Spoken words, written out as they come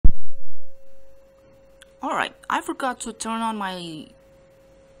Alright, I forgot to turn on my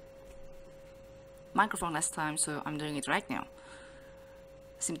microphone last time, so I'm doing it right now.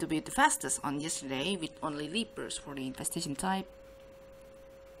 Seemed to be the fastest on yesterday with only leapers for the infestation type.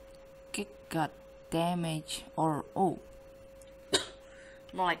 Kick got damage or more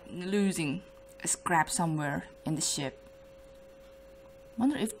like losing a scrap somewhere in the ship.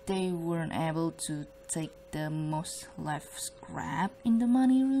 Wonder if they weren't able to take the most left scrap in the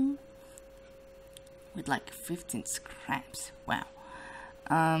money room with like 15 scraps. Wow.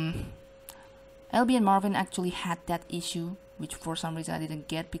 LB and Marvin actually had that issue, which for some reason I didn't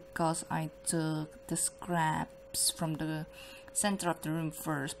get because I took the scraps from the center of the room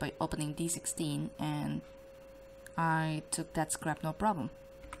first by opening D16, and I took that scrap no problem.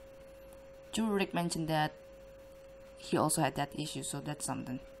 Rick mentioned that he also had that issue, so that's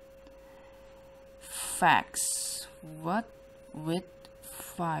something. Facts. What with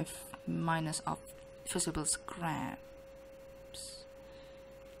 5 minus of visible scraps?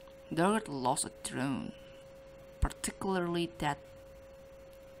 Dargard lost a drone, particularly that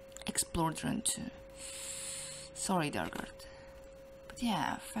Explore drone too. Sorry, Dargard. But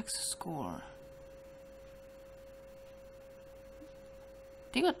yeah, facts score.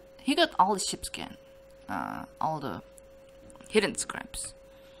 He got all the ship scan, all the hidden scraps.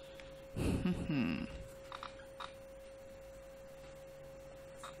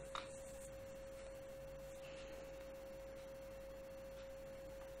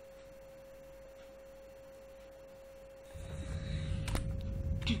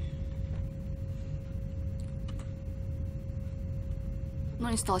 No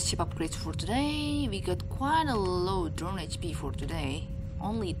install ship upgrades for today. We got quite a low drone HP for today.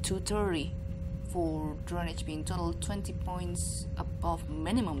 Only 230 for drone HP in total, 20 points above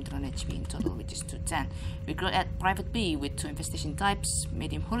minimum drone HP in total, which is 210. We got at Private B with 2 infestation types,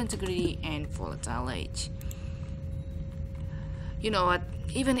 medium hull integrity and volatile age. You know what,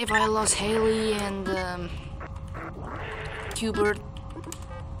 even if I lost Haley and Qbert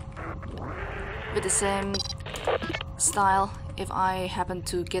with the same style, if I happen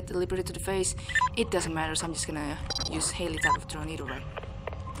to get the Liberty to the face, it doesn't matter, so I'm just gonna use Haley type of drone either way.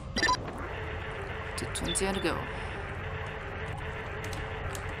 220 to go.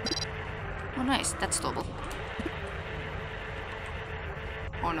 Oh nice, that's double.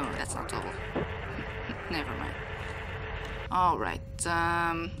 Oh no, that's not double. Never mind. Alright,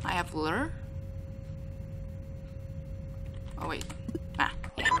 I have lure. Oh wait. Ah,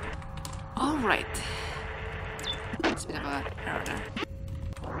 yeah. Alright. It's a bit of an error there.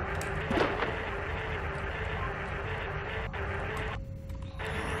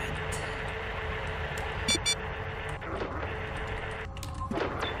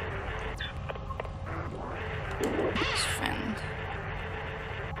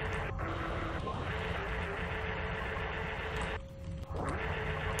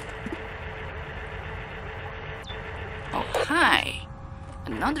 Oh, hi!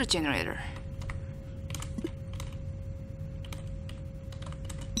 Another generator.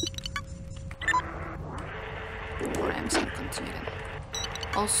 Or I'm saying continue then.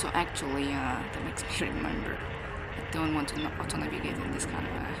 Also, actually, that makes me remember, I don't want to auto-navigate in this kind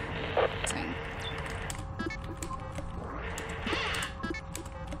of a thing.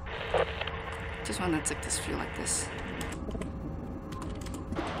 Just want to take this view like this.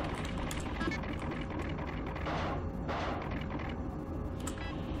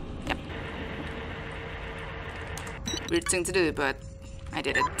 Yep. Weird thing to do, but I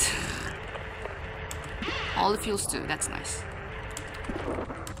did it. All the fuels too, that's nice.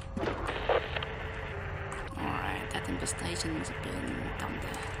 Alright, that infestation is a bit down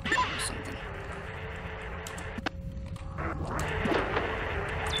there or something.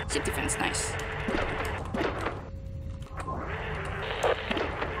 Ship defense, nice.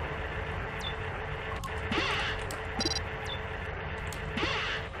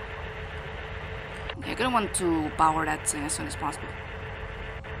 You're gonna want to power that thing as soon as possible.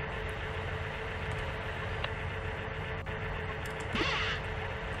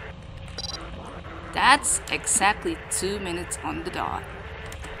 That's exactly 2 minutes on the dot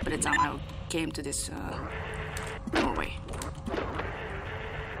by the time I came to this doorway.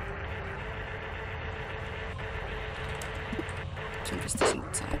 Two infestation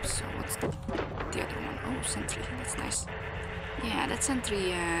types, so what's the other one? Oh, sentry, that's nice. Yeah, that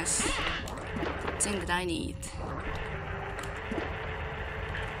sentry is the thing that I need.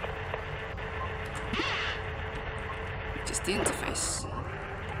 Just the interface.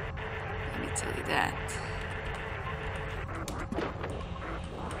 Let me tell you that.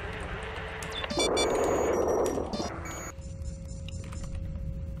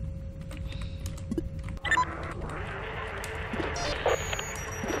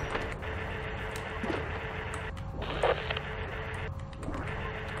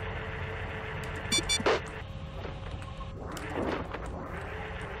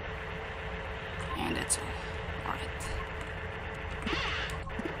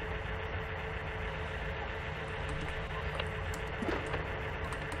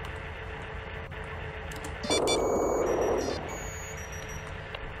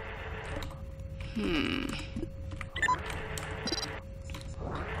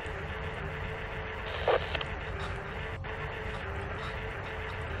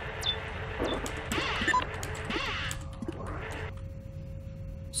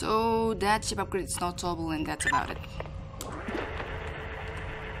 So that ship upgrade is not trouble, and that's about it.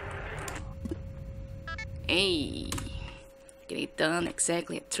 Hey, getting it done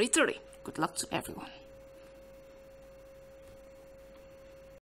exactly at 3:30. Good luck to everyone.